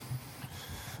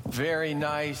Very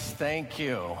nice, thank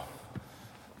you.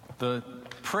 The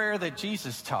prayer that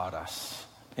Jesus taught us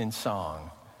in song,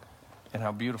 and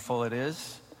how beautiful it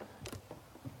is.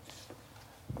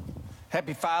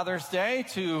 Happy Father's Day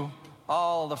to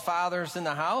all the fathers in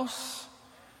the house.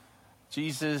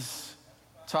 Jesus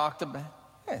talked about,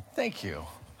 thank you.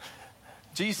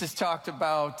 Jesus talked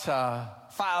about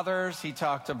fathers. He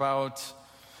talked about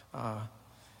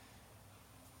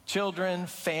children,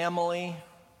 family.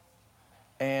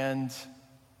 And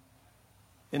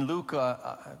in Luke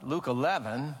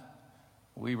 11,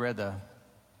 we read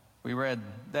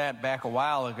that back a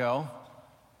while ago.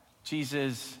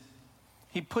 Jesus,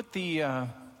 he put the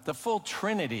full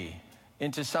Trinity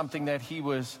into something that he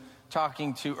was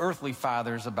talking to earthly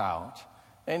fathers about.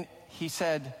 And he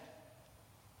said,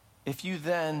 if you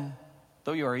then,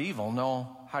 though you are evil,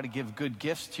 know how to give good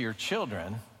gifts to your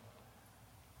children,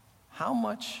 how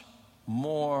much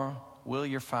more will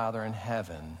your Father in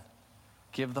heaven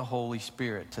give the Holy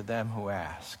Spirit to them who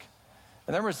ask?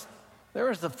 And there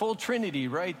was the full Trinity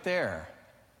right there.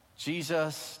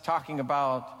 Jesus talking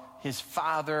about his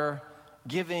Father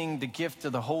giving the gift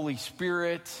of the Holy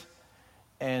Spirit.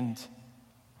 And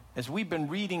as we've been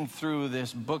reading through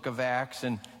this book of Acts,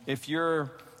 and if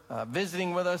you're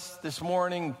visiting with us this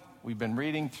morning, we've been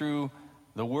reading through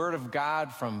the Word of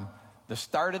God from the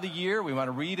start of the year. We want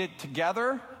to read it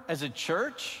together as a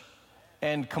church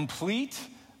and complete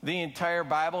the entire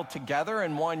Bible together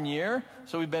in 1 year.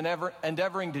 So we've been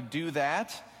endeavoring to do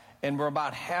that, and we're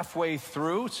about halfway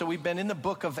through. So we've been in the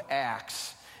book of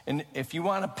Acts. And if you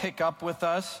want to pick up with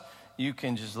us, you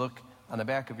can just look on the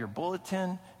back of your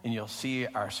bulletin, and you'll see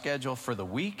our schedule for the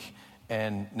week.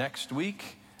 And next week,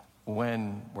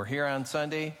 when we're here on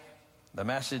Sunday, the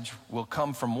message will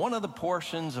come from one of the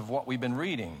portions of what we've been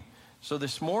reading. So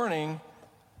this morning,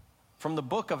 from the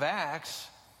book of Acts,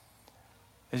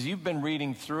 as you've been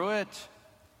reading through it,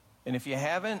 and if you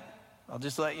haven't, I'll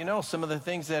just let you know some of the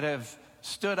things that have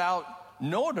stood out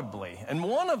notably. And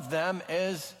one of them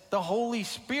is the Holy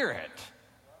Spirit,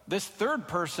 this third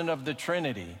person of the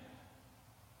Trinity.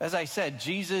 As I said,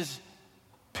 Jesus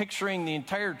picturing the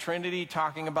entire Trinity,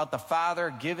 talking about the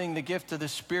Father giving the gift of the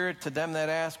Spirit to them that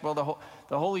ask. Well,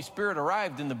 the Holy Spirit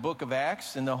arrived in the book of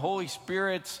Acts, and the Holy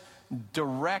Spirit's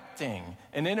directing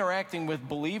and interacting with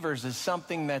believers is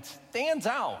something that stands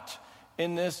out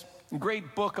in this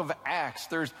great book of Acts.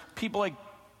 There's people like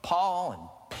Paul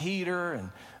and Peter and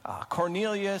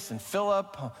Cornelius and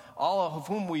Philip, all of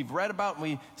whom we've read about, and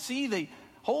we see the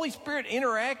Holy Spirit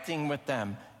interacting with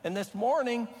them. And this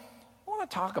morning, I want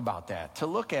to talk about that, to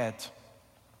look at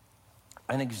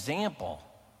an example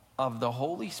of the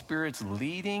Holy Spirit's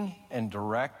leading and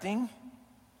directing,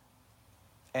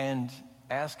 and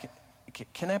ask,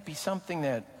 can that be something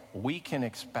that we can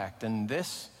expect in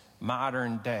this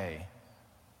modern day?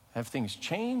 Have things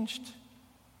changed?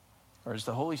 Or does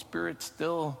the Holy Spirit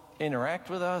still interact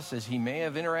with us as he may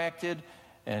have interacted?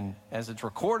 And as it's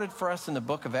recorded for us in the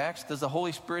book of Acts, does the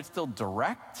Holy Spirit still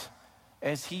direct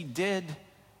as he did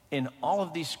in all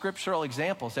of these scriptural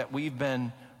examples that we've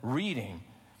been reading?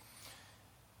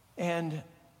 And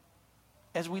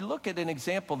as we look at an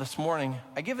example this morning,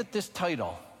 I give it this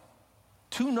title: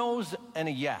 2 no's and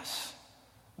a yes,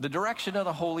 the direction of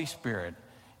the Holy Spirit.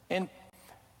 And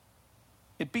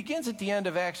it begins at the end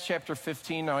of Acts chapter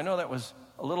 15. Now, I know that was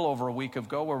a little over a week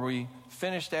ago where we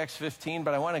finished Acts 15,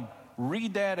 but I want to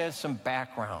read that as some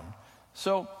background.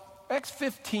 So Acts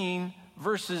 15,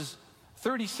 verses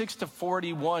 36 to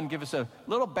 41, give us a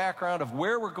little background of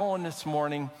where we're going this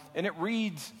morning, and it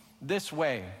reads this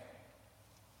way.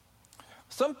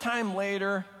 Sometime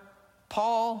later,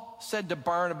 Paul said to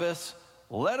Barnabas,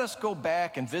 "Let us go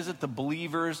back and visit the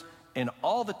believers in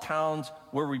all the towns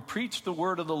where we preach the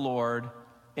word of the Lord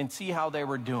and see how they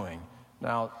were doing."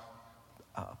 Now,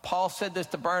 Paul said this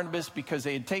to Barnabas because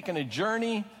they had taken a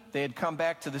journey. They had come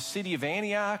back to the city of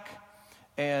Antioch,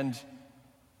 and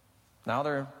now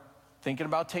they're thinking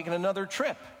about taking another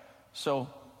trip. So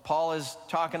Paul is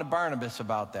talking to Barnabas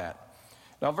about that.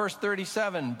 Now, verse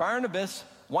 37, Barnabas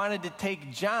wanted to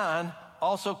take John,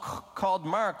 also called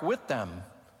Mark, with them.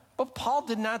 But Paul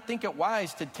did not think it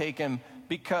wise to take him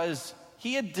because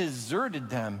he had deserted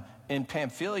them in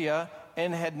Pamphylia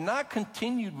and had not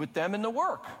continued with them in the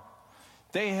work.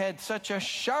 They had such a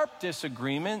sharp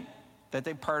disagreement that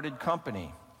they parted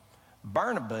company.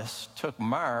 Barnabas took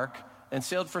Mark and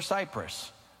sailed for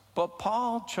Cyprus, but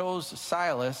Paul chose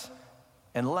Silas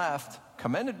and left,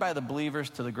 commended by the believers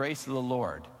to the grace of the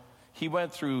Lord. He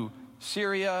went through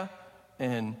Syria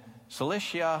and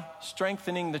Cilicia,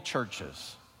 strengthening the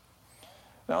churches.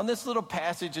 Now, in this little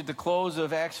passage at the close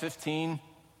of Acts 15,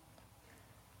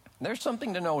 there's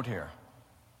something to note here.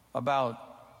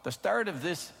 about the start of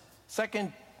this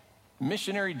second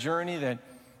missionary journey that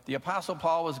the Apostle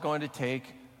Paul was going to take.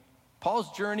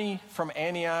 Paul's journey from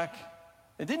Antioch,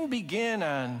 it didn't begin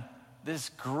on this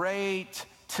great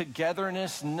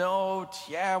togetherness note.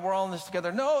 Yeah, we're all in this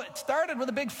together. No, it started with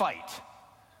a big fight.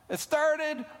 It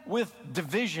started with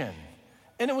division.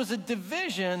 And it was a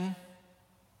division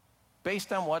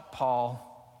based on what Paul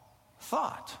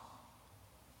thought,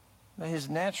 his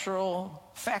natural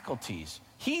faculties.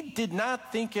 He did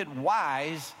not think it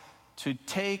wise to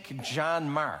take John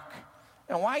Mark.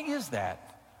 And why is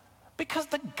that? Because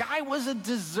the guy was a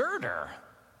deserter.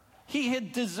 He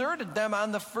had deserted them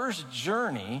on the first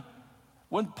journey.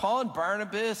 When Paul and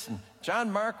Barnabas and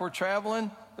John Mark were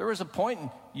traveling, there was a point, and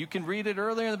you can read it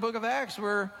earlier in the book of Acts,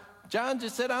 where John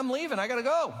just said, I'm leaving, I gotta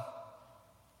go.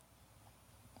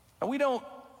 And we don't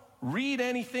read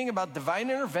anything about divine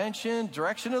intervention,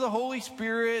 direction of the Holy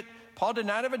Spirit. Paul did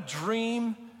not have a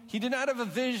dream. He did not have a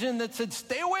vision that said,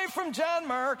 stay away from John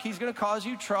Mark, he's gonna cause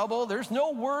you trouble. There's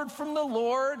no word from the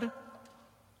Lord.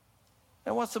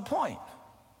 And what's the point?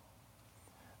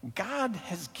 God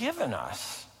has given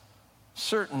us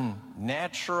certain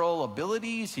natural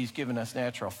abilities. He's given us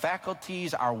natural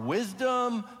faculties, our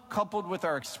wisdom, coupled with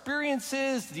our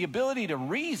experiences, the ability to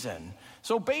reason.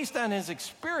 So based on his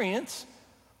experience,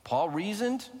 Paul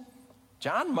reasoned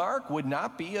John Mark would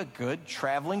not be a good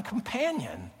traveling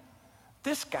companion.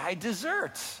 This guy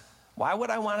deserts. Why would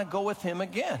I want to go with him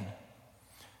again?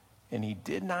 And he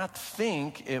did not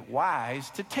think it wise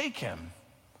to take him.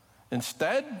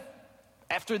 Instead,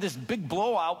 after this big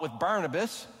blowout with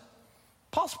Barnabas,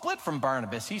 Paul split from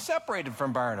Barnabas. He separated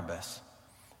from Barnabas,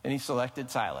 and he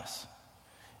selected Silas.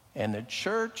 And the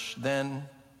church then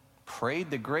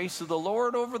prayed the grace of the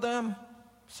Lord over them,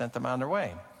 sent them on their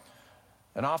way.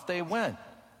 And off they went.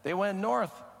 They went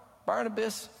north.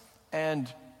 Barnabas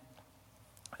and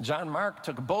John Mark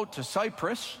took a boat to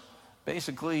Cyprus,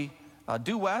 basically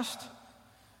due west.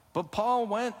 But Paul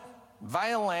went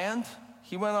via land.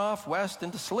 He went off west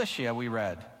into Cilicia, we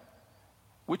read,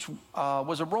 which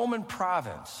was a Roman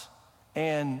province.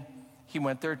 And he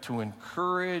went there to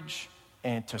encourage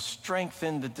and to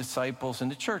strengthen the disciples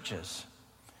and the churches.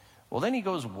 Well, then he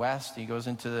goes west. He goes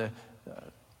into the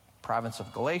province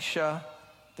of Galatia.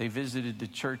 They visited the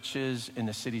churches in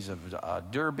the cities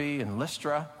of Derbe and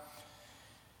Lystra.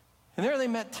 And there they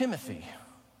met Timothy.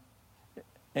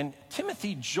 And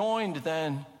Timothy joined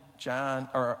then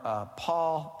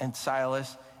Paul and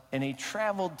Silas, and they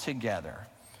traveled together.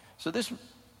 So this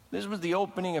was the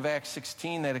opening of Acts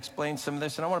 16 that explains some of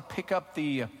this. And I want to pick up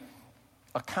the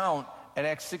account at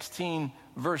Acts 16,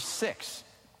 verse 6.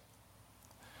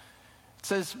 It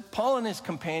says, Paul and his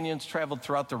companions traveled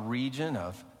throughout the region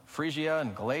of Phrygia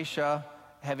and Galatia,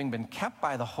 having been kept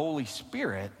by the Holy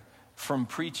Spirit from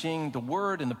preaching the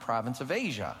word in the province of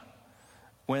Asia.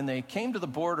 When they came to the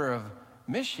border of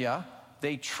Mysia,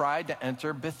 they tried to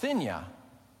enter Bithynia,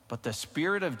 but the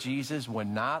Spirit of Jesus would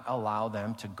not allow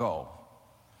them to go.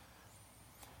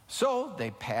 So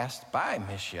they passed by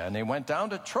Mysia, and they went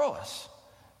down to Troas.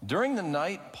 During the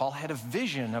night, Paul had a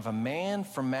vision of a man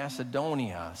from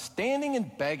Macedonia standing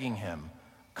and begging him,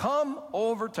 come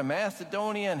over to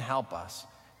Macedonia and help us.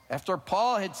 After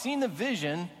Paul had seen the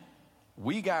vision,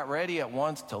 we got ready at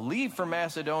once to leave for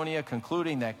Macedonia,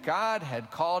 concluding that God had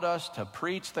called us to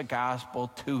preach the gospel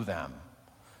to them.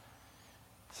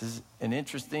 This is an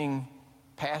interesting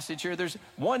passage here. There's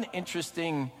one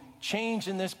interesting change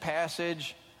in this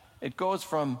passage. It goes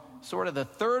from sort of the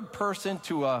third person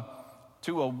to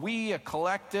a we, a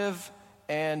collective,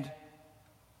 and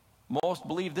most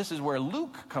believe this is where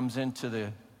Luke comes into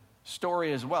the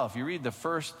story as well. If you read the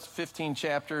first 15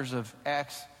 chapters of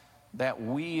Acts, that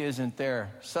we isn't there.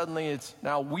 Suddenly it's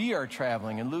now we are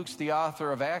traveling, and Luke's the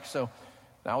author of Acts, so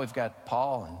now we've got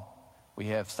Paul, and we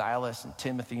have Silas and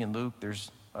Timothy and Luke. There's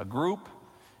a group,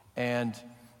 and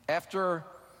after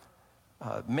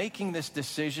making this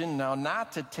decision now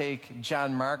not to take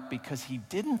John Mark because he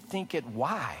didn't think it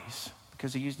wise,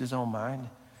 because he used his own mind,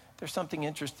 there's something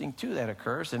interesting too that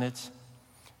occurs, and it's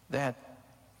that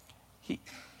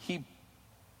he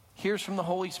hears from the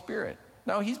Holy Spirit.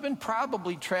 Now, he's been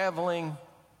probably traveling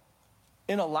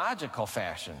in a logical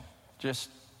fashion, just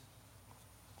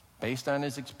based on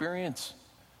his experience.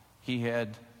 He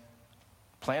had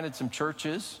planted some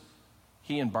churches,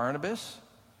 he and Barnabas,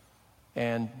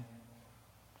 and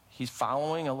he's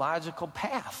following a logical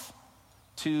path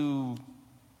to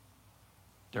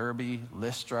Derbe,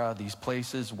 Lystra, these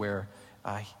places where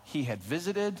he had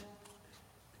visited.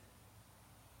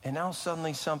 And now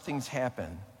suddenly something's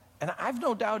happened. And I've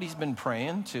no doubt he's been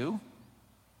praying too.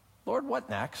 Lord,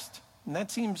 what next? And that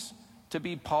seems to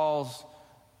be Paul's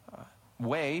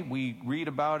way. We read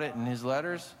about it in his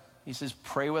letters. He says,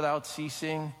 pray without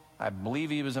ceasing. I believe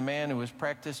he was a man who has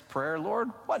practiced prayer. Lord,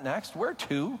 what next? Where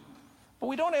to? But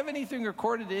we don't have anything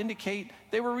recorded to indicate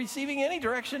they were receiving any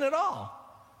direction at all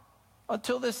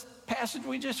until this passage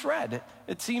we just read.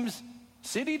 It seems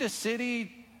city to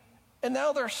city, and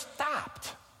now they're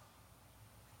stopped.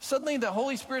 Suddenly the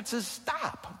Holy Spirit says,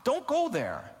 stop, don't go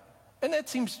there. And that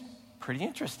seems pretty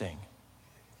interesting.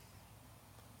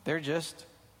 They're just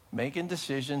making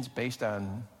decisions based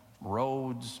on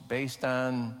roads, based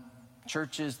on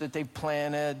churches that they've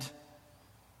planted,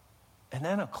 and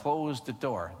then a closed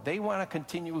door. They want to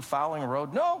continue following a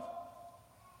road. No,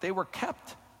 they were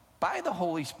kept by the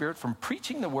Holy Spirit from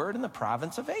preaching the word in the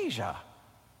province of Asia.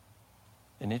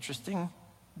 An interesting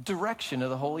direction of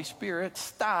the Holy Spirit.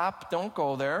 Stop, don't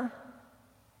go there.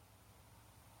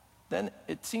 Then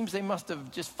it seems they must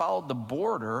have just followed the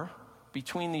border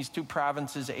between these two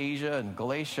provinces, Asia and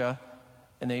Galatia,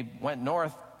 and they went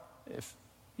north. If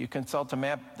you consult a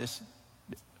map, this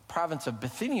province of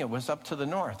Bithynia was up to the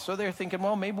north. So they're thinking,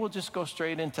 well, maybe we'll just go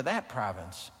straight into that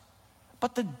province.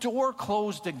 But the door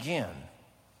closed again.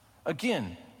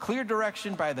 Again, clear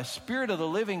direction by the Spirit of the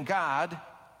living God.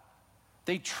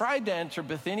 They tried to enter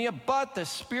Bithynia, but the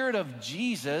Spirit of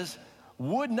Jesus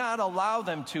would not allow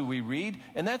them to, we read.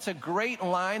 And that's a great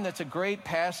line, that's a great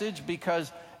passage,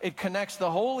 because it connects the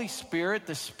Holy Spirit,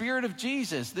 the Spirit of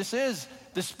Jesus. This is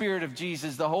the Spirit of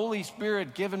Jesus, the Holy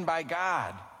Spirit given by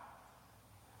God.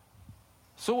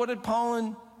 So what did Paul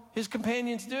and his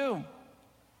companions do?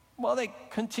 Well, they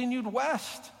continued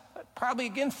west, probably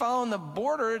again following the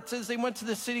border. It says they went to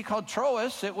the city called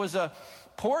Troas. It was a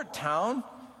port town.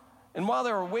 And while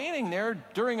they were waiting there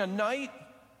during a night,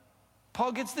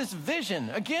 Paul gets this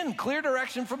vision. Again, clear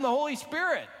direction from the Holy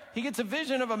Spirit. He gets a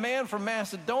vision of a man from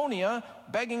Macedonia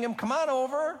begging him, come on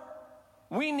over.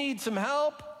 We need some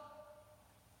help.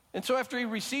 And so after he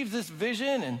receives this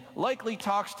vision and likely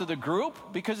talks to the group,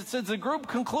 because it says the group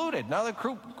concluded. Now the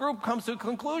group comes to a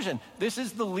conclusion. This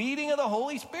is the leading of the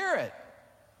Holy Spirit.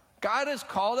 God has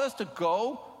called us to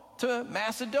go to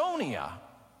Macedonia,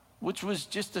 which was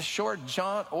just a short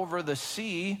jaunt over the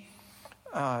sea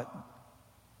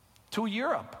to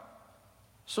Europe.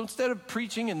 So instead of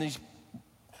preaching in these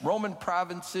Roman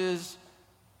provinces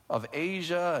of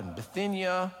Asia and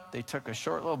Bithynia, they took a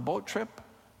short little boat trip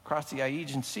across the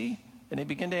Aegean Sea, and they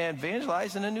began to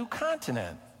evangelize in a new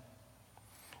continent.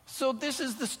 So this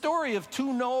is the story of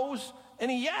two no's and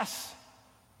a yes,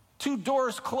 two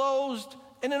doors closed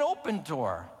and an open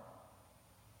door.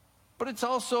 But it's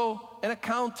also an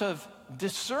account of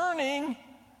discerning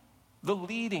the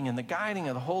leading and the guiding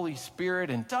of the Holy Spirit.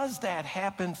 And does that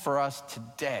happen for us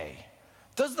today?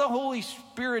 Does the Holy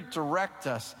Spirit direct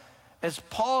us as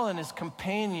Paul and his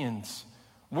companions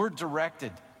were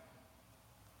directed?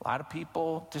 A lot of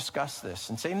people discuss this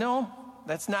and say, no,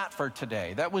 that's not for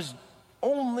today. That was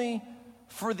only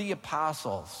for the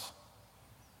apostles.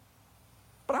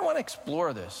 But I want to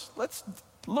explore this. Let's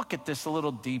look at this a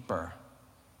little deeper.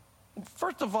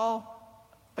 First of all,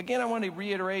 again, I want to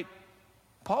reiterate,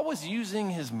 Paul was using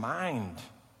his mind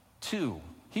too.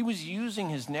 He was using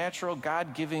his natural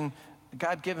God-given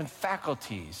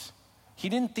faculties. He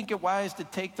didn't think it wise to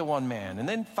take the one man and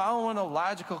then follow in a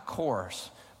logical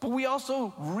course. But we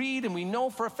also read and we know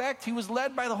for a fact he was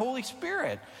led by the Holy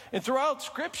Spirit. And throughout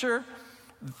Scripture,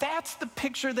 that's the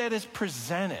picture that is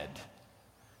presented.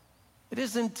 It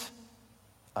isn't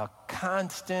a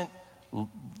constant,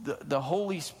 the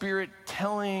Holy Spirit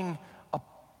telling a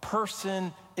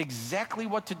person exactly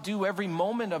what to do every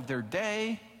moment of their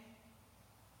day.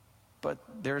 But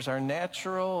there's our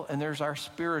natural and there's our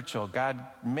spiritual. God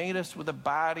made us with a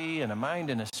body and a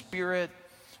mind and a spirit.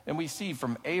 And we see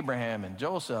from Abraham and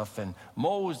Joseph and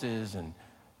Moses and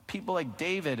people like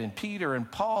David and Peter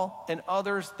and Paul and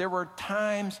others, there were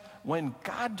times when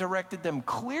God directed them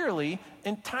clearly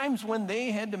and times when they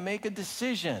had to make a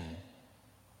decision.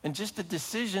 And just a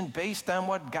decision based on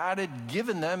what God had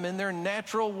given them in their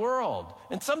natural world.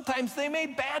 And sometimes they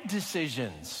made bad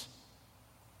decisions.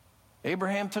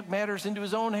 Abraham took matters into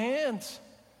his own hands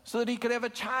so that he could have a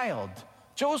child.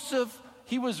 Joseph,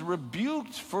 he was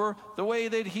rebuked for the way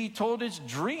that he told his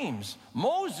dreams.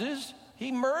 Moses,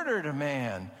 he murdered a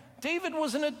man. David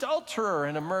was an adulterer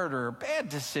and a murderer. Bad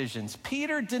decisions.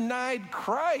 Peter denied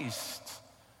Christ.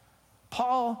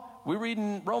 Paul, we read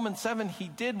in Romans 7, he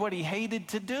did what he hated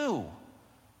to do.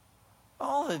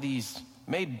 All of these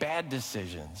made bad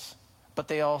decisions, but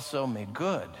they also made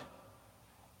good.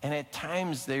 And at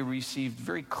times they received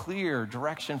very clear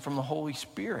direction from the Holy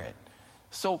Spirit.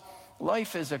 So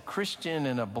life as a Christian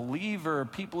and a believer,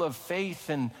 people of faith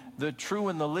in the true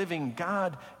and the living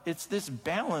God, it's this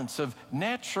balance of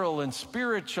natural and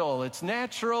spiritual. It's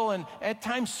natural and at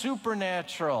times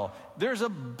supernatural. There's a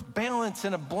balance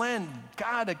and a blend.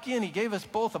 God, again, he gave us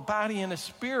both a body and a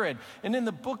spirit. And in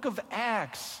the book of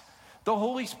Acts, the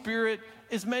Holy Spirit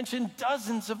is mentioned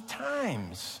dozens of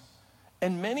times.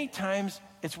 And many times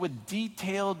it's with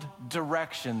detailed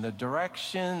direction,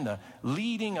 the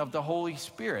leading of the Holy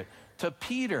Spirit to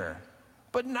Peter,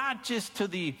 but not just to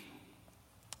the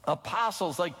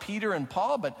apostles like Peter and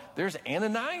Paul, but there's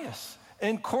Ananias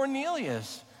and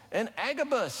Cornelius and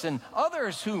Agabus and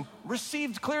others who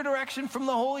received clear direction from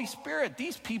the Holy Spirit.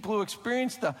 These people who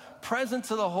experienced the presence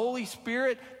of the Holy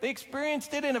Spirit, they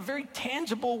experienced it in a very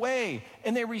tangible way,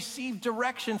 and they received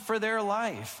direction for their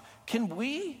life. Can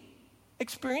we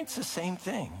experience the same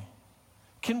thing?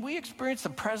 Can we experience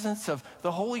the presence of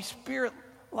the Holy Spirit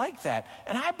like that?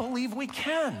 And I believe we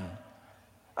can.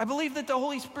 I believe that the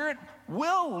Holy Spirit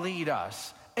will lead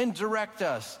us and direct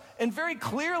us, and very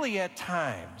clearly at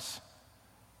times.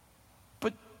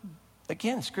 But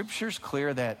again, Scripture's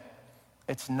clear that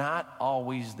it's not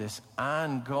always this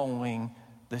ongoing,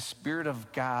 the Spirit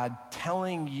of God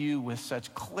telling you with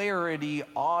such clarity,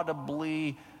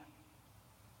 audibly,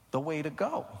 the way to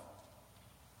go.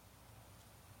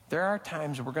 There are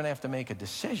times we're going to have to make a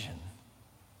decision.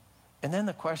 And then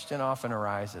the question often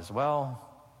arises, well,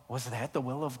 was that the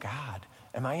will of God?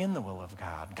 Am I in the will of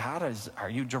God? Are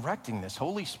you directing this?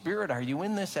 Holy Spirit, are you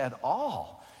in this at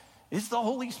all? Is the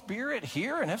Holy Spirit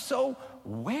here? And if so,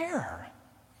 where?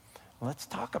 Let's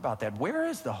talk about that. Where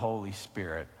is the Holy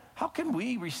Spirit? How can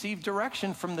we receive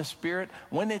direction from the Spirit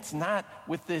when it's not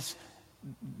with this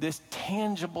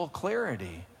tangible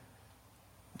clarity?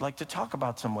 I'd like to talk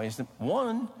about some ways.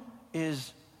 One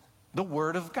is the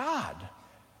Word of God.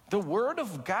 The Word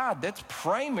of God, that's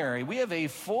primary. We have a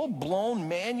full-blown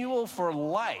manual for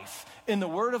life in the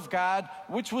Word of God,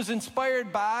 which was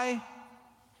inspired by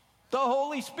the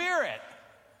Holy Spirit.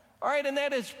 All right, and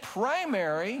that is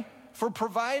primary for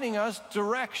providing us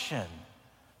direction,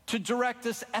 to direct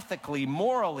us ethically,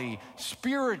 morally,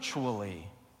 spiritually.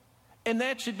 And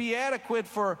that should be adequate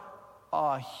for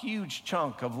a huge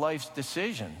chunk of life's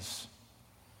decisions.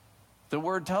 The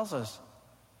Word tells us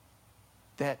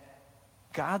that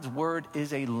God's Word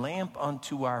is a lamp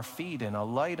unto our feet and a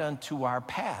light unto our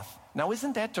path. Now,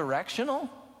 isn't that directional?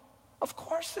 Of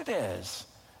course it is.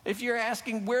 If you're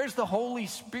asking, where's the Holy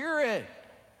Spirit?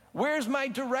 Where's my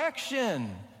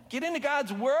direction? Get into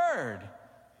God's Word.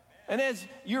 And as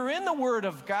you're in the Word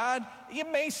of God,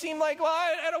 it may seem like, well,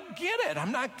 I don't get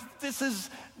it.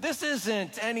 This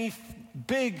isn't any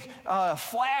big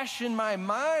flash in my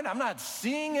mind. I'm not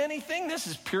seeing anything. This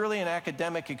is purely an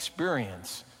academic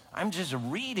experience. I'm just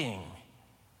reading.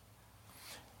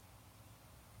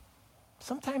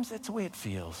 Sometimes that's the way it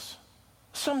feels.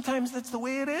 Sometimes that's the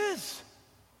way it is.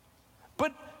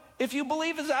 But if you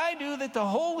believe as I do that the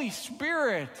Holy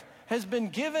Spirit has been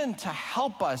given to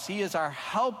help us, He is our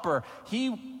helper,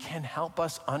 He can help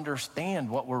us understand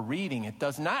what we're reading. It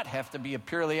does not have to be a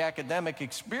purely academic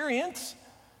experience.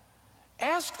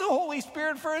 Ask the Holy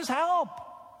Spirit for His help.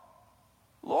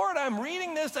 Lord, I'm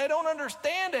reading this, I don't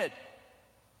understand it.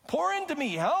 Pour into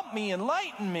me, help me,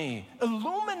 enlighten me,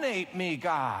 illuminate me,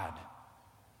 God.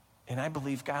 And I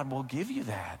believe God will give you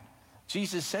that.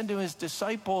 Jesus said to His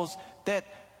disciples that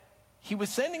He was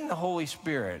sending the Holy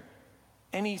Spirit.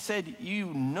 And He said, you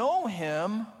know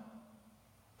Him,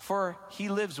 for He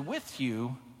lives with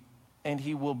you, and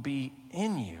He will be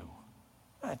in you.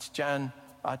 That's John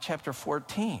chapter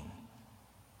 14.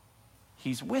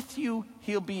 He's with you,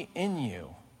 He'll be in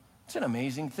you. It's an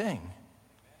amazing thing.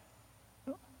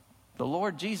 The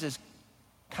Lord Jesus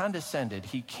condescended.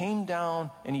 He came down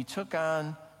and He took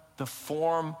on the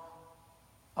form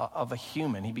of a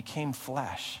human. He became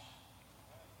flesh.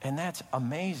 And that's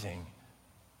amazing.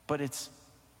 But it's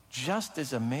just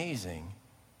as amazing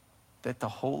that the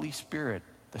Holy Spirit,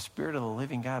 the Spirit of the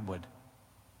living God, would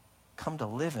come to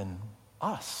live in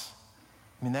us.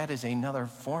 I mean, that is another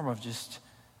form of just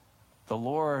the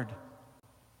Lord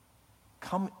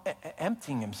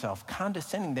emptying Himself,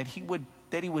 condescending, that He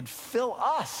would fill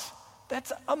us.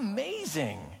 That's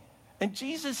amazing. And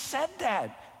Jesus said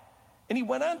that. And He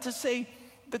went on to say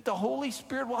that the Holy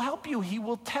Spirit will help you. He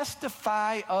will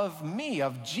testify of me,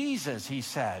 of Jesus, He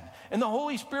said. And the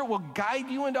Holy Spirit will guide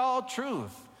you into all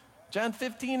truth. John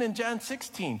 15 and John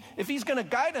 16. If He's going to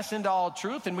guide us into all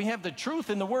truth, and we have the truth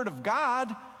in the Word of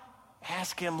God,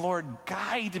 ask Him, Lord,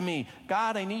 guide me.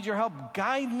 God, I need your help.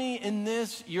 Guide me in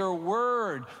this, your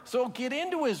Word. So get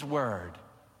into His Word.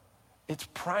 It's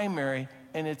primary,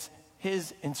 and it's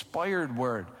His inspired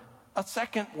Word. a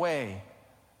second way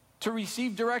to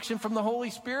receive direction from the Holy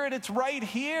Spirit. It's right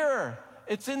here.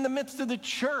 It's in the midst of the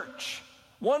church.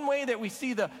 One way that we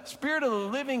see the Spirit of the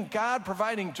living God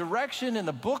providing direction in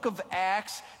the book of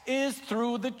Acts is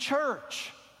through the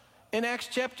church. In Acts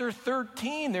chapter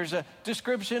 13, there's a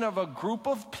description of a group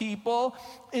of people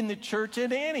in the church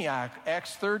at Antioch.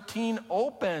 Acts 13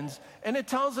 opens, and it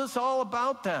tells us all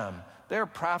about them. They're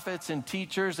prophets and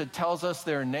teachers. It tells us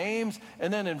their names.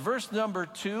 And then in verse number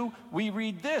 2, we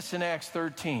read this in Acts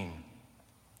 13.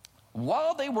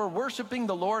 While they were worshiping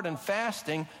the Lord and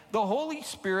fasting, the Holy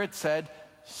Spirit said,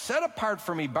 "Set apart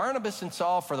for me Barnabas and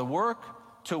Saul for the work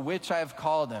to which I have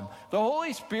called them." The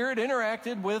Holy Spirit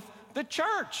interacted with the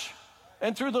church,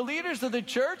 and through the leaders of the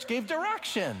church gave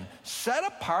direction. Set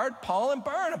apart Paul and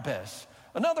Barnabas.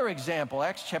 Another example,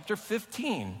 Acts chapter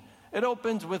 15. It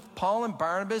opens with Paul and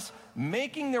Barnabas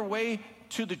making their way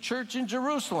to the church in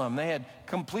Jerusalem. They had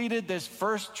completed this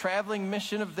first traveling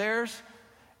mission of theirs,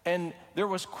 and there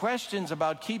was questions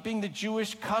about keeping the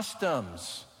Jewish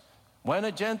customs. When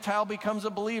a Gentile becomes a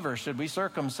believer, should we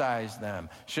circumcise them?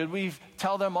 Should we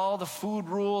tell them all the food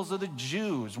rules of the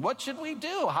Jews? What should we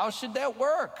do? How should that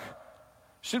work?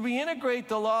 Should we integrate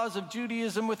the laws of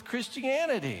Judaism with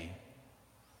Christianity?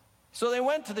 So they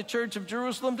went to the church of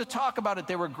Jerusalem to talk about it.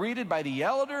 They were greeted by the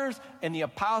elders and the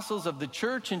apostles of the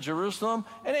church in Jerusalem,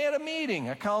 and they had a meeting,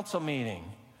 a council meeting.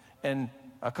 And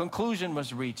a conclusion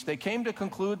was reached. They came to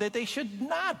conclude that they should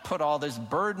not put all this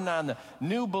burden on the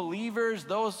new believers,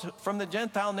 those from the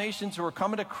Gentile nations who were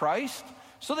coming to Christ.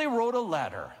 So they wrote a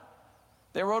letter.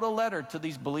 They wrote a letter to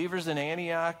these believers in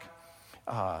Antioch,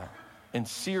 in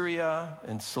Syria,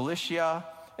 in Cilicia.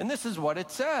 And this is what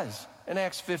it says in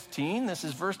Acts 15. This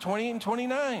is verse 28 and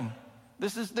 29.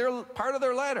 This is part of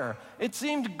their letter. "It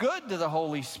seemed good to the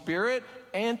Holy Spirit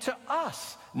and to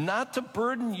us not to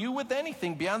burden you with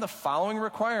anything beyond the following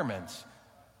requirements.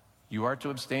 You are to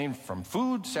abstain from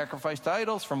food sacrificed to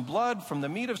idols, from blood, from the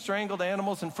meat of strangled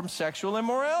animals, and from sexual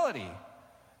immorality."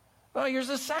 Well, here's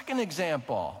a second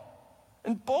example.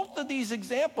 In both of these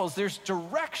examples, there's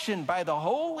direction by the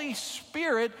Holy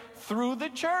Spirit through the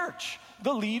church.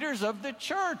 The leaders of the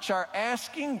church are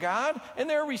asking God, and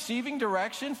they're receiving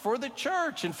direction for the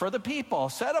church and for the people.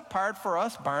 Set apart for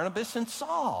us Barnabas and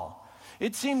Saul.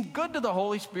 It seemed good to the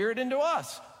Holy Spirit and to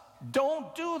us.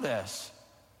 Don't do this.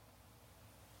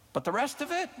 But the rest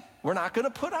of it, we're not going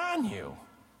to put on you.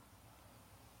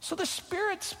 So the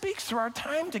Spirit speaks through our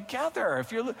time together.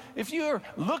 If you're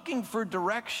looking for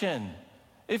direction,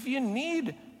 if you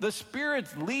need the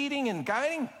Spirit's leading and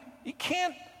guiding, you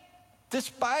can't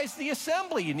despise the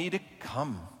assembly. You need to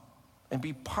come and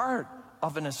be part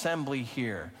of an assembly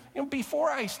here. Before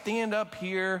I stand up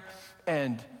here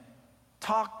and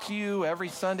talk to you every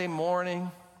Sunday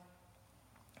morning,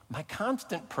 my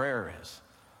constant prayer is,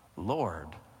 "Lord,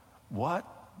 what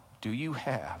do you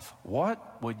have?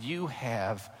 What would you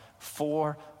have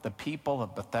for the people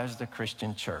of Bethesda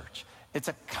Christian Church?" It's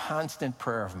a constant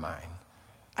prayer of mine.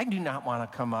 I do not want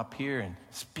to come up here and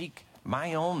speak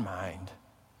my own mind.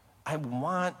 I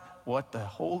want what the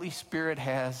Holy Spirit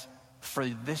has for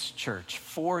this church,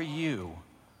 for you.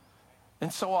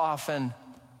 And so often,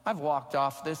 I've walked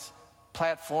off this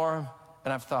platform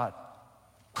and I've thought,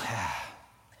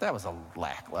 that was a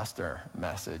lackluster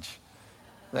message.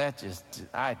 That just,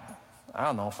 I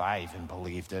don't know if I even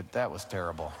believed it. That was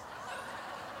terrible.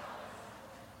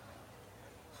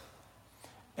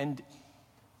 And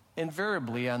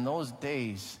invariably on those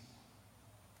days,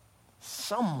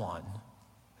 someone,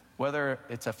 whether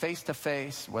it's a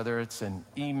face-to-face, whether it's an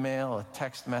email, a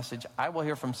text message, I will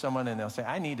hear from someone and they'll say,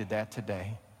 "I needed that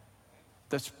today.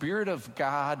 The Spirit of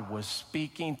God was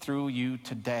speaking through you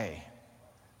today."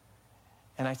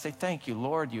 And I say, "Thank you,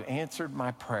 Lord, you answered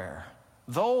my prayer."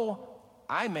 Though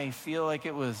I may feel like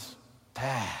it was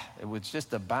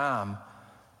just a bomb,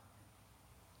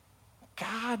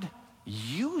 God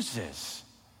uses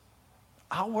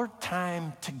our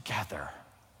time together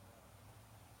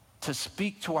to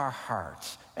speak to our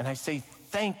hearts. And I say,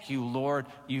 "Thank you, Lord,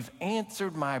 you've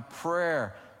answered my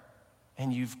prayer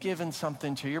and you've given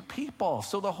something to your people."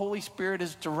 So the Holy Spirit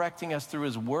is directing us through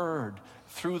His Word,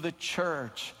 through the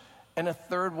church. And a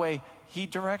third way, He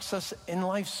directs us in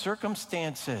life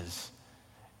circumstances.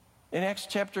 In Acts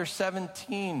chapter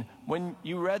 17, when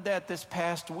you read that this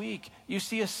past week, you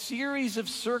see a series of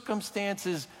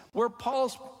circumstances where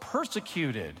Paul's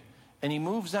persecuted and he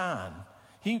moves on.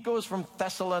 He goes from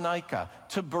Thessalonica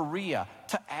to Berea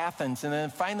to Athens, and then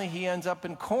finally he ends up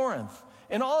in Corinth.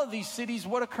 In all of these cities,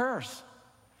 what occurs?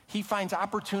 He finds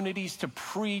opportunities to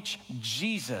preach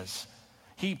Jesus.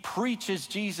 He preaches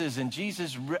Jesus and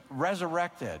Jesus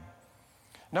resurrected.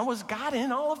 Now, was God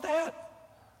in all of that?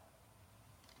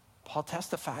 Paul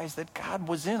testifies that God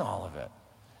was in all of it.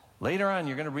 Later on,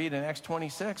 you're going to read in Acts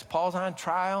 26, Paul's on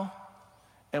trial.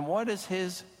 And what is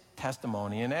his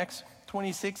testimony? In Acts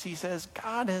 26, he says,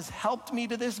 God has helped me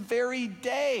to this very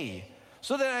day,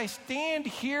 so that I stand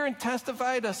here and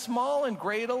testify to small and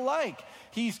great alike.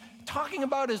 He's talking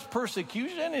about his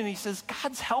persecution, and he says,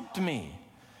 God's helped me.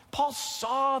 Paul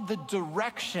saw the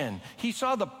direction. He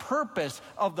saw the purpose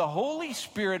of the Holy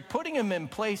Spirit putting him in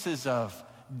places of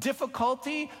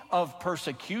difficulty, of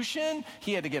persecution.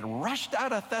 He had to get rushed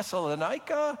out of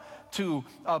Thessalonica to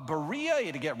Berea. He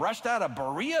had to get rushed out of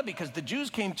Berea because the Jews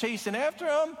came chasing after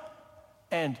him.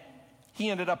 And he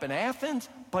ended up in Athens.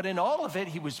 But in all of it,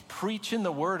 he was preaching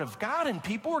the word of God, and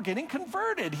people were getting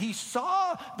converted. He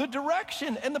saw the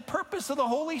direction and the purpose of the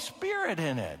Holy Spirit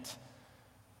in it,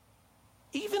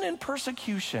 even in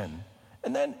persecution.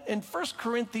 And then in 1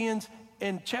 Corinthians,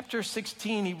 in chapter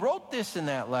 16, he wrote this in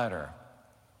that letter.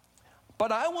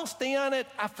 But I will stay on at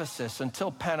Ephesus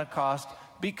until Pentecost,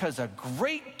 because a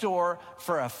great door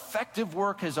for effective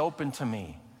work has opened to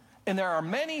me. And there are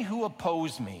many who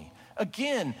oppose me.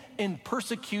 Again, in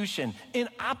persecution, in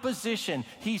opposition,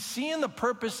 he's seeing the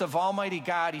purpose of Almighty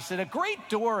God. He said, a great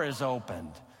door is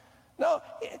opened. No,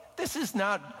 this is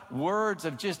not words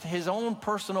of just his own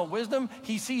personal wisdom.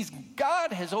 He sees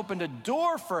God has opened a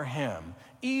door for him,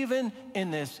 even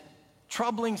in this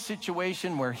troubling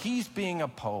situation where he's being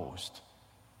opposed.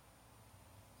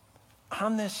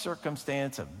 On this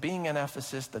circumstance of being in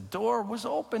Ephesus, the door was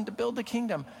open to build the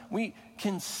kingdom. We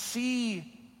can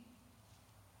see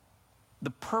the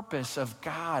purpose of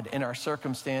God in our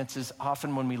circumstances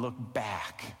often when we look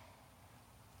back.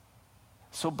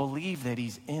 So believe that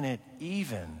he's in it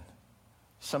even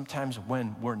sometimes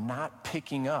when we're not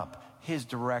picking up his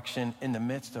direction in the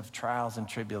midst of trials and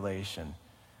tribulation.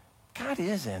 God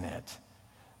is in it.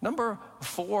 Number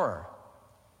 4,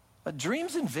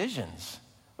 dreams and visions.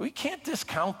 We can't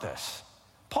discount this.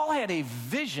 Paul had a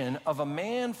vision of a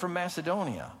man from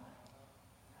Macedonia.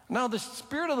 Now, the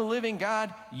Spirit of the living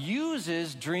God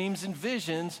uses dreams and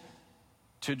visions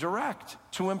to direct,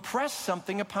 to impress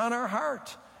something upon our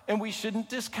heart, and we shouldn't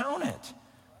discount it.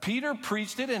 Peter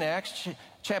preached it in Acts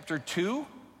chapter 2.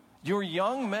 Your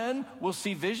young men will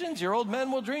see visions, your old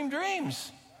men will dream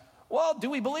dreams. Well, do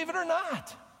we believe it or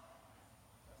not?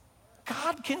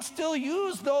 God can still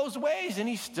use those ways, and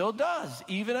he still does,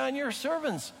 even on your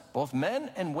servants, both men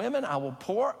and women. I will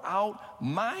pour out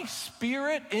my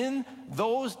Spirit in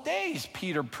those days,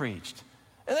 Peter preached.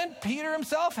 And then Peter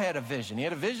himself had a vision. He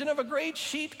had a vision of a great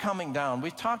sheet coming down.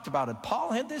 We talked about it.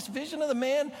 Paul had this vision of the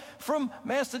man from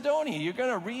Macedonia. You're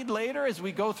going to read later as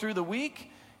we go through the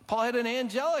week. Paul had an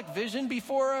angelic vision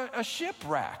before a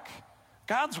shipwreck.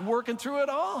 God's working through it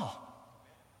all.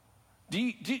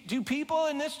 Do people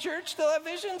in this church still have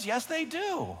visions? Yes, they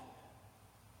do.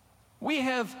 We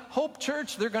have Hope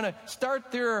Church. They're going to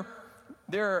start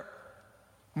their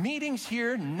meetings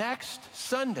here next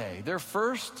Sunday. Their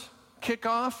first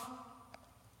kickoff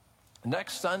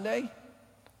next Sunday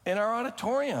in our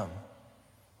auditorium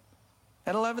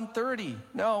at 11:30.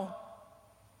 No,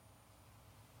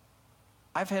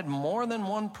 I've had more than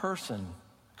one person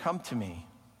come to me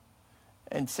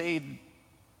and say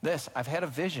this: I've had a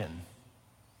vision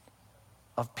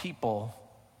of people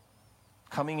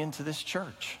coming into this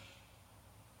church,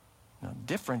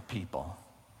 different people,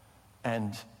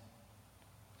 and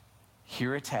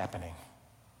here it's happening.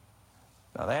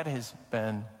 Now that has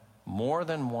been more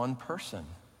than one person.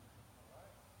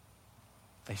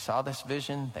 They saw this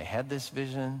vision, they had this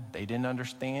vision, they didn't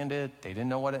understand it, they didn't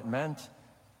know what it meant,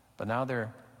 but now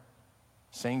they're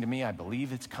saying to me, I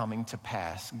believe it's coming to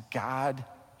pass. God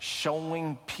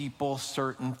showing people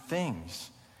certain things,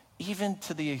 even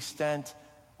to the extent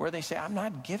where they say, I'm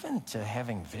not given to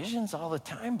having visions all the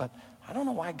time, but I don't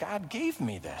know why God gave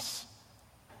me this.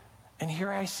 And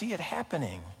here I see it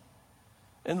happening.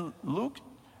 In Luke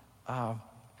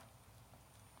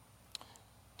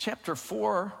chapter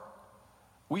 4,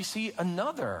 we see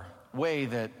another way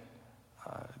that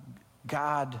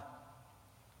God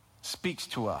speaks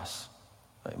to us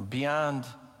beyond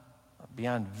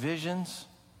visions.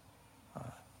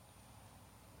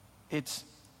 It's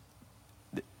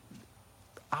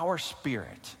our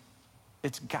spirit.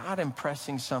 It's God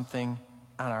impressing something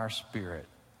on our spirit.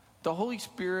 The Holy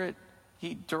Spirit,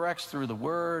 he directs through the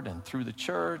Word and through the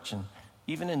church and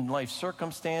even in life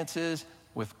circumstances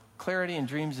with clarity and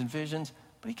dreams and visions,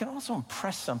 but he can also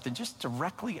impress something just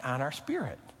directly on our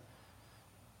spirit.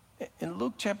 In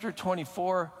Luke chapter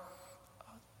 24,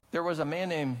 there was a man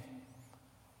named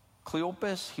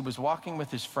Cleopas. He was walking with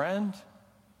his friend,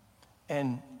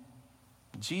 and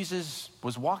Jesus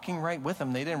was walking right with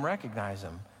them. They didn't recognize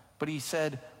him. But he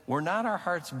said, were not our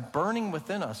hearts burning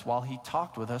within us while he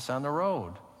talked with us on the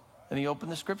road? And he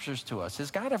opened the scriptures to us.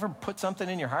 Has God ever put something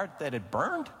in your heart that it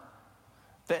burned?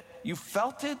 That you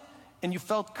felt it and you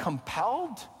felt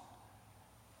compelled?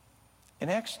 In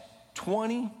Acts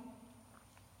 20,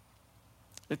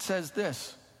 it says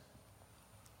this,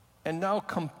 and now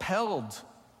compelled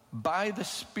by the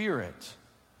Spirit,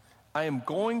 I am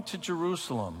going to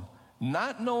Jerusalem,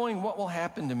 not knowing what will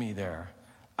happen to me there.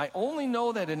 I only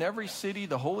know that in every city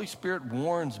the Holy Spirit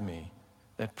warns me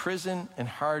that prison and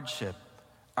hardship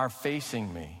are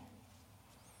facing me.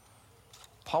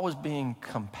 Paul was being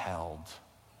compelled.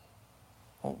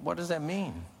 Well, what does that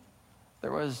mean?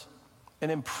 There was an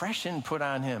impression put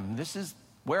on him. This is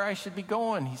where I should be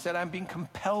going. He said, I'm being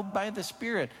compelled by the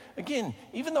Spirit. Again,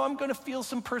 even though I'm going to feel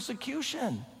some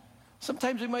persecution,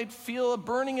 sometimes we might feel a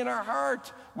burning in our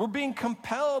heart. We're being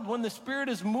compelled when the Spirit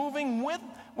is moving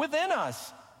within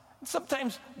us.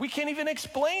 Sometimes we can't even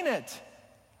explain it.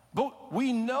 But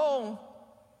we know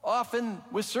often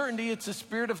with certainty it's the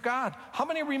Spirit of God. How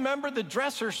many remember the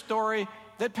dresser story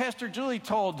that Pastor Julie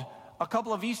told a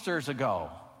couple of Easters ago?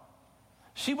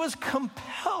 She was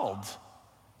compelled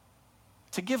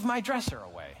to give my dresser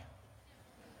away.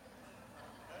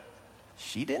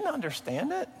 She didn't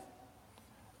understand it.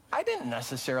 I didn't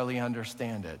necessarily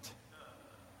understand it.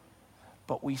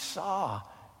 But we saw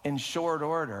in short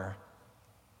order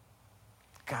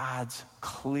God's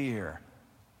clear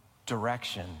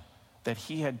direction, that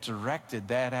he had directed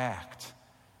that act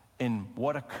in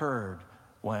what occurred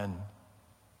when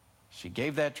she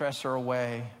gave that dresser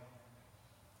away.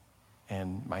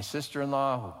 And my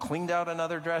sister-in-law, who cleaned out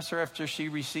another dresser after she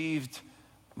received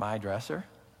my dresser,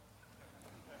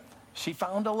 she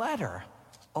found a letter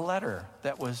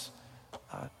that was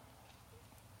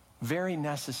very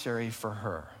necessary for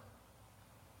her.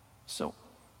 So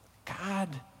God,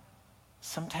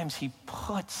 sometimes he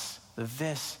puts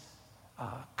this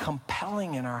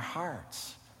compelling in our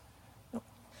hearts.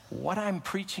 What I'm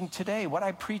preaching today, what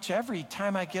I preach every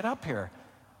time I get up here,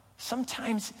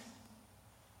 sometimes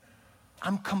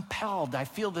I'm compelled. I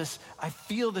feel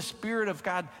the Spirit of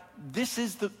God. This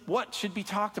is what should be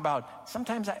talked about.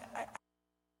 Sometimes I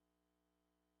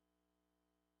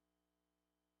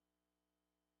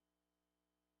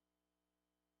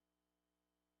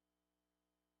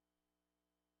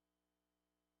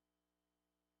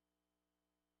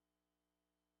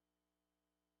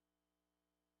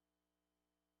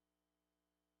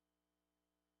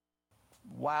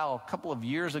wow, a couple of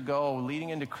years ago, leading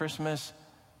into Christmas,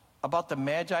 about the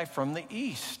Magi from the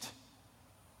East.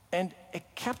 And it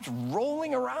kept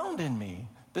rolling around in me.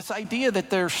 This idea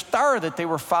that their star that they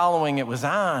were following, it was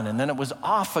on, and then it was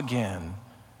off again.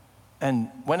 And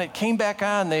when it came back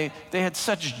on, they had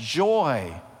such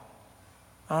joy.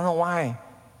 I don't know why,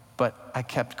 but I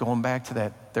kept going back to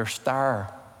that. Their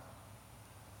star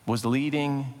was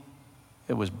leading.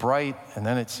 It was bright, and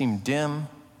then it seemed dim.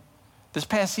 This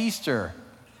past Easter,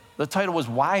 the title was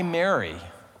Why Mary?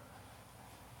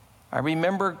 I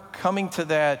remember coming to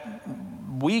that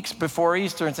weeks before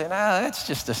Easter and saying,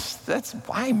 that's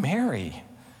why Mary?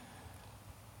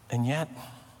 And yet,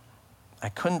 I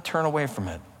couldn't turn away from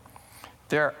it.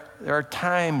 There are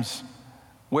times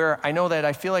where I know that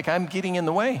I feel like I'm getting in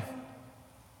the way.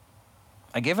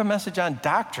 I gave a message on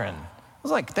doctrine. I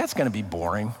was like, that's going to be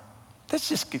boring. That's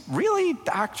just, really,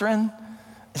 doctrine?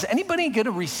 Is anybody going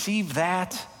to receive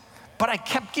that? But I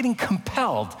kept getting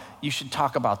compelled. You should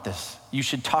talk about this. You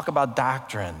should talk about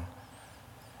doctrine.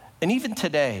 And even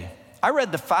today, I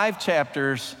read the 5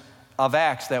 chapters of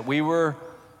Acts that we were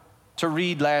to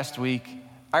read last week.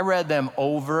 I read them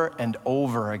over and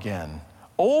over again,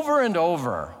 over and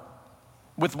over,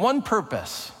 with one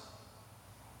purpose,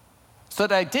 so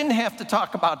that I didn't have to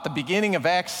talk about the beginning of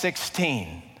Acts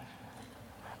 16.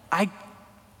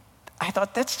 I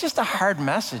thought, that's just a hard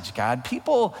message, God.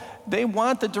 People, they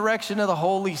want the direction of the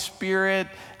Holy Spirit.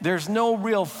 There's no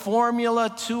real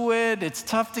formula to it. It's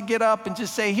tough to get up and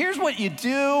just say, here's what you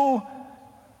do.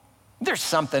 There's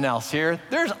something else here.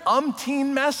 There's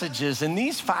umpteen messages in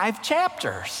these 5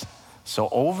 chapters. So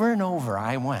over and over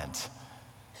I went.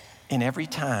 And every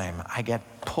time I got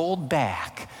pulled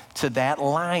back to that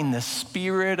line, the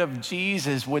Spirit of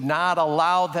Jesus would not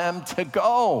allow them to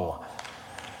go.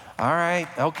 All right,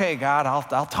 okay, God,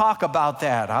 I'll talk about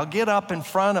that. I'll get up in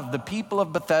front of the people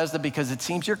of Bethesda because it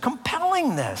seems you're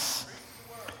compelling this.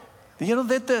 You know,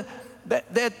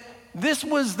 that this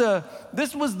was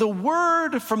the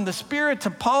word from the Spirit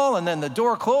to Paul, and then the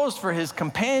door closed for his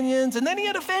companions, and then he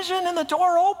had a vision and the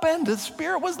door opened. The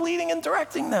Spirit was leading and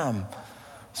directing them.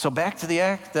 So back to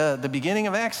the beginning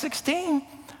of Acts 16.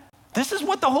 This is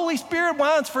what the Holy Spirit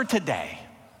wants for today.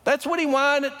 That's what he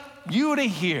wanted you to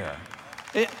hear.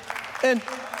 And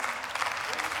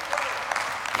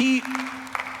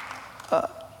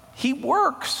he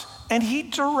works and he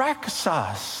directs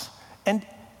us. And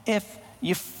if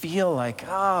you feel like,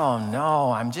 oh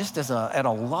no, I'm just at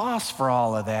a loss for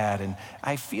all of that, and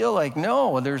I feel like,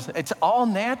 no, it's all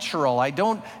natural. I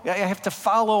have to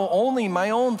follow only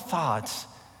my own thoughts.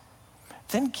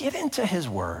 Then get into his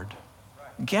word.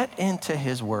 Get into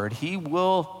his word. He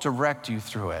will direct you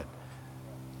through it.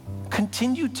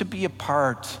 Continue to be a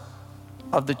part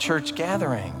of the church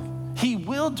gathering. He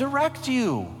will direct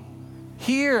you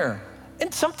here.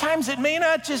 And sometimes it may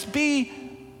not just be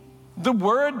the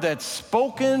word that's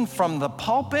spoken from the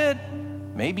pulpit.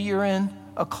 Maybe you're in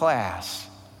a class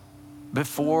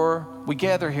before we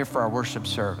gather here for our worship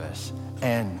service,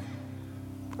 and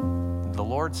the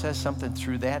Lord says something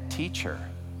through that teacher.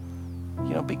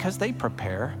 Because they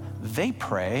prepare, they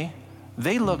pray,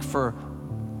 they look for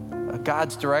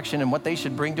God's direction and what they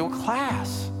should bring to a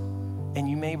class. And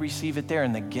you may receive it there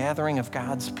in the gathering of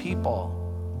God's people.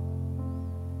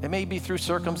 It may be through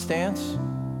circumstance,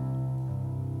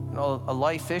 a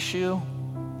life issue,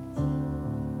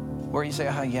 where you say,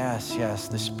 yes,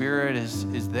 the Spirit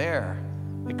is there.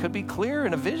 It could be clear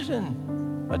in a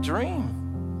vision, a dream.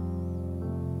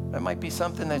 It might be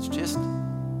something that's just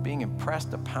being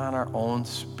impressed upon our own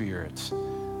spirits.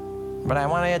 But I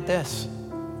want to add this.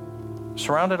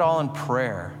 Surround it all in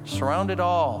prayer. Surround it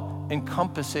all,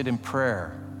 encompass it in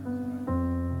prayer.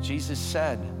 Jesus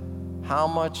said, how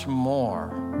much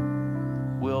more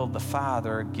will the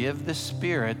Father give the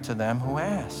Spirit to them who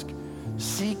ask?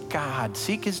 Seek God,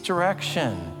 seek his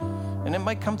direction. And it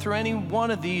might come through any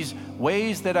one of these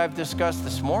ways that I've discussed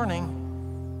this morning,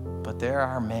 but there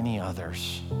are many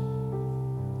others.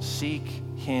 Seek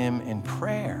him in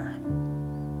prayer.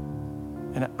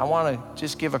 And I want to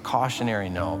just give a cautionary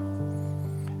note.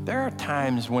 There are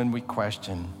times when we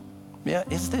question,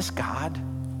 is this God?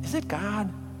 Is it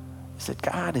God? Is it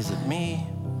God? Is it me?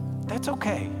 That's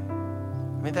okay.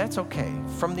 That's okay.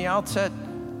 From the outset,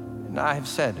 I have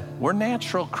said, we're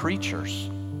natural creatures.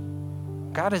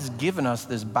 God has given us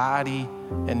this body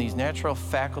and these natural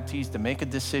faculties to make a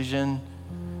decision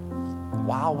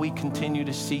while we continue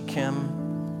to seek him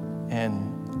and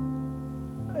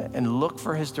look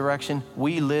for his direction.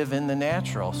 We live in the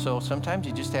natural. So sometimes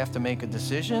you just have to make a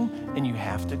decision and you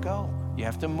have to go. You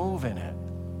have to move in it.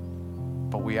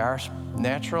 But we are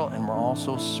natural and we're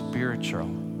also spiritual.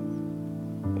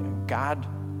 God,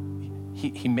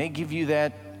 he may give you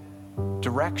that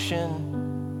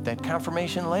direction, that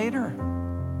confirmation later.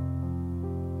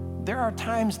 There are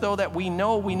times, though, that we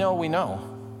know. We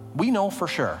know for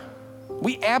sure.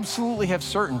 We absolutely have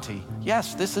certainty.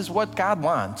 Yes, this is what God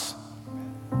wants.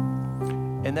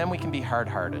 And then we can be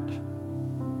hard-hearted.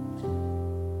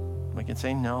 We can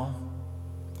say no.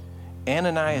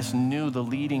 Ananias knew the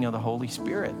leading of the Holy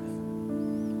Spirit.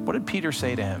 What did Peter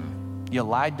say to him? You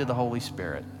lied to the Holy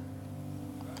Spirit.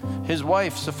 His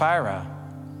wife, Sapphira,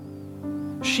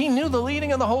 she knew the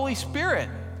leading of the Holy Spirit.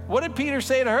 What did Peter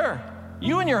say to her?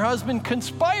 You and your husband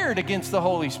conspired against the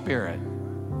Holy Spirit.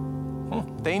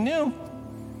 They knew.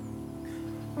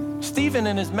 Stephen,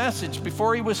 in his message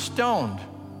before he was stoned,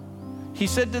 he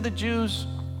said to the Jews,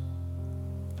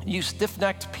 you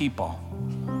stiff-necked people,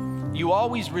 you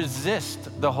always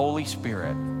resist the Holy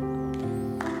Spirit.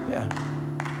 Yeah.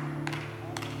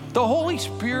 The Holy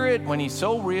Spirit, when he's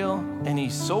so real and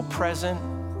he's so present,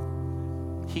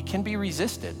 he can be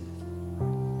resisted.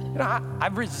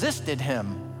 I've resisted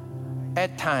him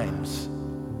at times.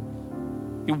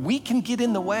 We can get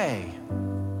in the way.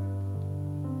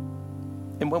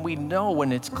 And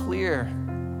when it's clear,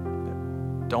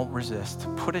 don't resist.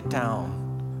 Put it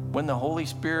down. When the Holy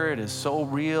Spirit is so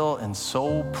real and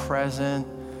so present,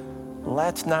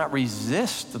 let's not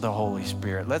resist the Holy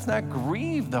Spirit. Let's not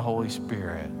grieve the Holy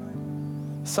Spirit.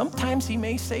 Sometimes he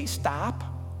may say, stop.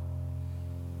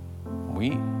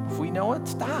 If we know it,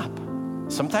 stop.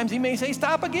 Sometimes he may say,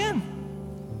 stop again.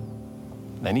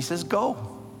 Then he says, go.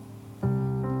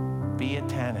 Be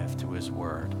attentive to his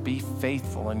word. Be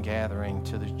faithful in gathering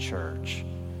to the church.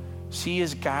 See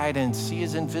his guidance. See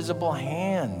his invisible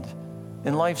hand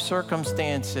in life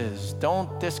circumstances.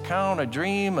 Don't discount a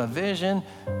dream, a vision.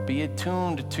 Be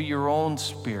attuned to your own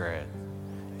spirit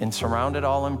and surround it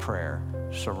all in prayer.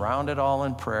 Surround it all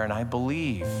in prayer. And I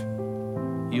believe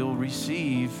you'll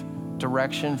receive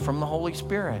direction from the Holy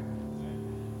Spirit.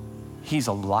 He's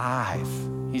alive.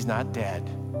 He's not dead.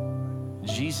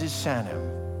 Jesus sent him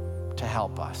to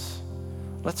help us.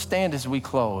 Let's stand as we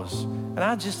close. And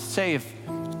I'll just say, if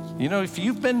You know, if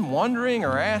you've been wondering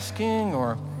or asking,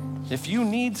 or if you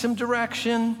need some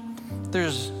direction,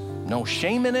 there's no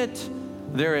shame in it.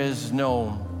 There is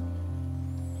no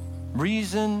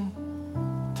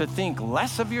reason to think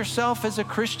less of yourself as a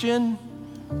Christian.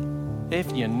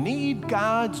 If you need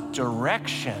God's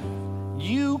direction,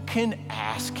 you can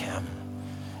ask Him.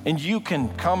 And you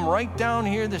can come right down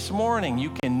here this morning.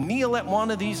 You can kneel at one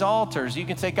of these altars. You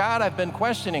can say, God, I've been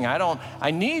questioning.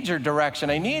 I need your direction.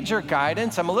 I need your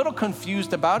guidance. I'm a little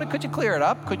confused about it. Could you clear it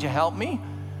up? Could you help me?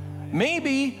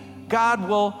 Maybe God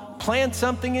will plant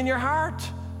something in your heart.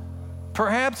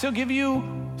 Perhaps He'll give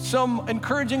you some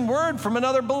encouraging word from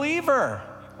another believer.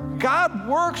 God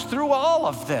works through all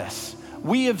of this.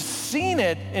 We have seen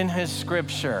it in His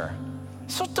scripture.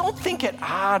 So don't think it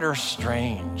odd or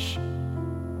strange.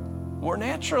 We're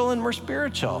natural and we're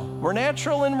spiritual. We're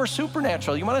natural and we're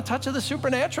supernatural. You want a touch of the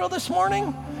supernatural this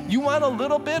morning? You want a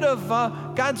little bit of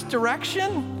God's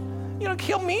direction? You know,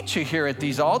 He'll meet you here at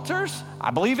these altars. I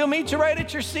believe He'll meet you right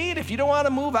at your seat if you don't want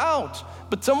to move out.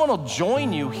 But someone will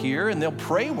join you here and they'll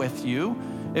pray with you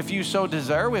if you so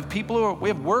desire. We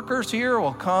have workers here who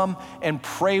will come and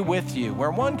pray with you.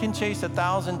 Where one can chase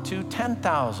 1,000 to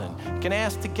 10,000. You can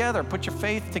ask together, put your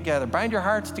faith together, bind your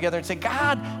hearts together and say,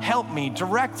 God, help me,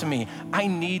 direct me. I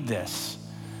need this.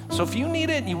 So if you need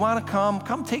it and you want to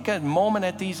come take a moment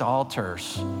at these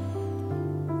altars.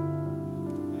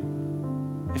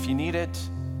 If you need it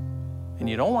and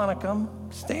you don't want to come,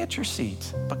 stay at your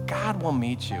seat. But God will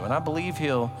meet you. And I believe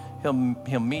He'll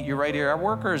meet you right here. Our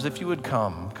workers, if you would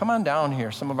come on down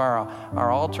here. Some of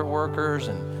our altar workers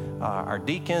and our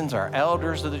deacons, our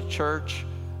elders of the church,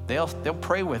 they'll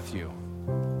pray with you.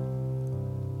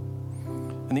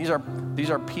 And these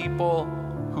are people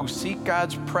who seek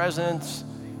God's presence.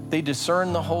 They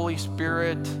discern the Holy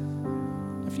Spirit.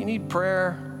 If you need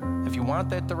prayer, if you want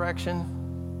that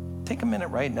direction, take a minute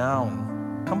right now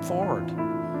and come forward.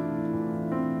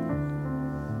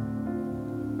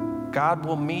 God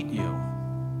will meet you.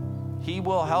 He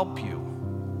will help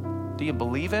you. Do you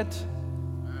believe it?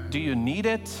 Do you need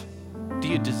it? Do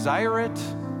you desire it?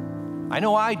 I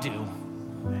know I do.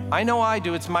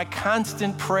 It's my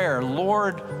constant prayer.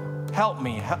 Lord, help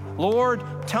me. Lord,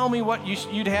 tell me what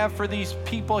you'd have for these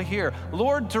people here.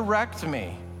 Lord, direct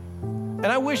me. And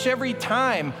I wish every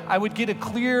time I would get a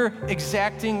clear,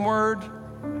 exacting word.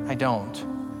 I don't.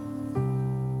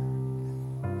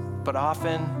 But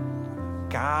often,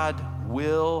 God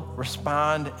will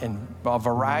respond in a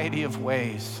variety of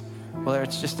ways, whether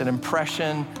it's just an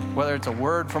impression, whether it's a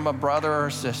word from a brother or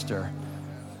sister.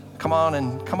 Come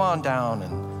on down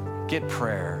and get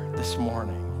prayer this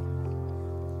morning.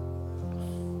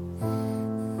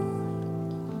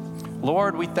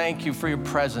 Lord, we thank you for your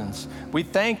presence. We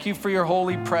thank you for your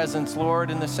holy presence,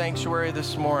 Lord, in the sanctuary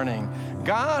this morning.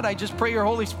 God, I just pray your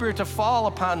Holy Spirit to fall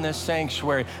upon this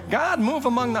sanctuary. God, move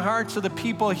among the hearts of the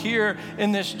people here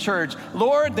in this church.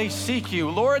 Lord, they seek you.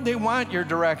 Lord, they want your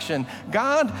direction.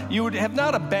 God, you have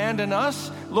not abandoned us.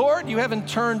 Lord, you haven't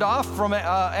turned off from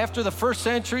after the first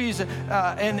centuries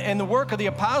and the work of the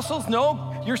apostles.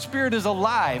 No, your Spirit is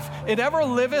alive. It ever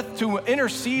liveth to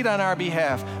intercede on our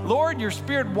behalf. Lord, your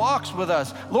Spirit walks with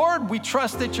us. Lord, we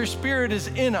trust that your Spirit is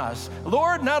in us.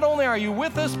 Lord, not only are you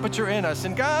with us, but you're in us.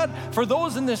 And God, for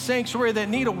those in this sanctuary that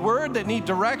need a word, that need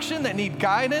direction, that need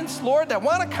guidance, Lord, that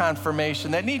want a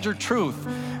confirmation, that need your truth,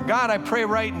 God, I pray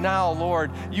right now, Lord,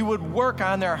 you would work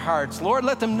on their hearts. Lord,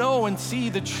 let them know and see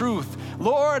the truth.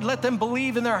 Lord, let them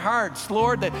believe in their hearts,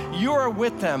 Lord, that you are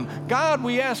with them. God,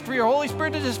 we ask for your Holy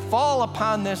Spirit to just fall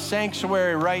upon this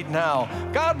sanctuary right now.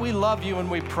 God, we love you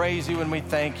and we praise you and we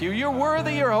thank you. You're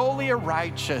worthy, you're holy, you're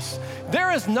righteous.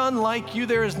 There is none like you,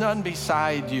 there is none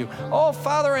beside you. Oh,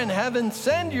 Father in heaven,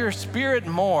 send your Spirit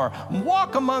more.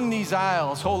 Walk among these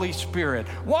aisles, Holy Spirit.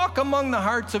 Walk among the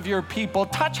hearts of your people.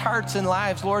 Touch hearts and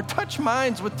lives, Lord. Touch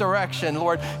minds with direction,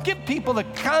 Lord. Give people the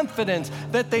confidence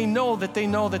that they know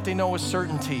with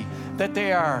certainty that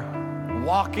they are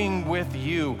walking with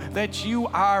you, that you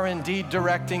are indeed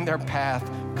directing their path.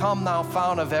 Come thou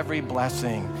fount of every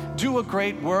blessing. Do a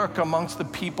great work amongst the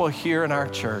people here in our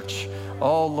church.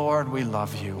 Oh Lord, we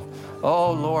love you.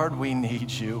 Oh Lord, we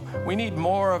need you. We need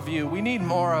more of you. We need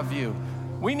more of you.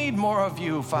 We need more of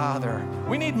you, Father.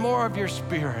 We need more of your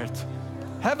Spirit.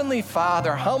 Heavenly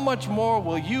Father, how much more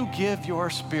will you give your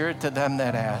Spirit to them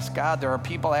that ask? God, there are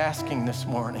people asking this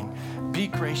morning. Be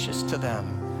gracious to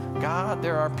them. God,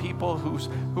 there are people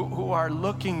who are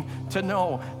looking to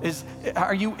know,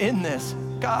 are you in this?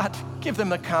 God, give them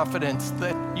the confidence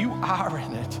that you are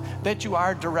in it, that you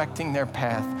are directing their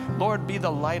path. Lord, be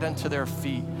the light unto their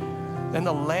feet and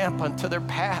the lamp unto their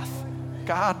path.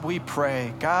 God, we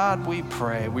pray. God, we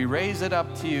pray. We raise it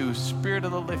up to you, Spirit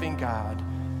of the living God.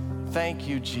 Thank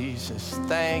you, Jesus.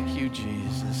 Thank you,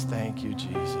 Jesus. Thank you,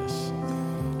 Jesus.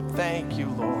 Thank you,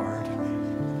 Lord.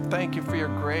 Thank you for your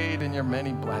great and your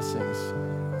many blessings.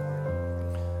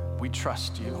 We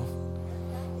trust you.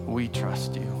 We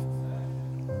trust you.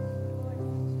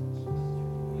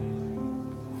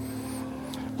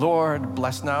 Lord,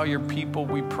 bless now your people,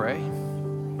 we pray.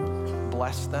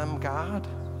 Bless them, God,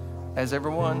 as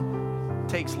everyone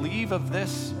takes leave of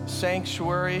this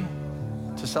sanctuary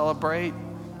to celebrate.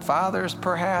 Fathers,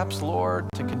 perhaps, Lord,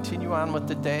 to continue on with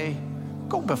the day.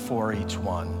 Go before each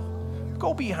one.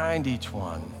 Go behind each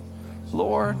one,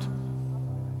 Lord,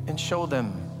 and show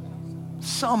them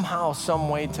somehow, some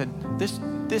way to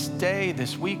this day,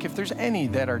 this week, if there's any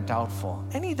that are doubtful,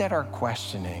 any that are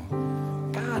questioning,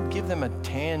 God, give them a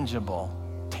tangible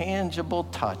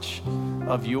touch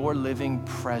of your living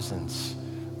presence,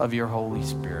 of your Holy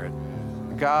Spirit.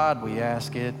 God, we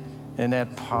ask it in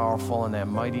that powerful and that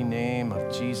mighty name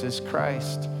of Jesus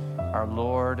Christ, our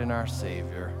Lord and our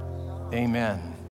Savior. Amen.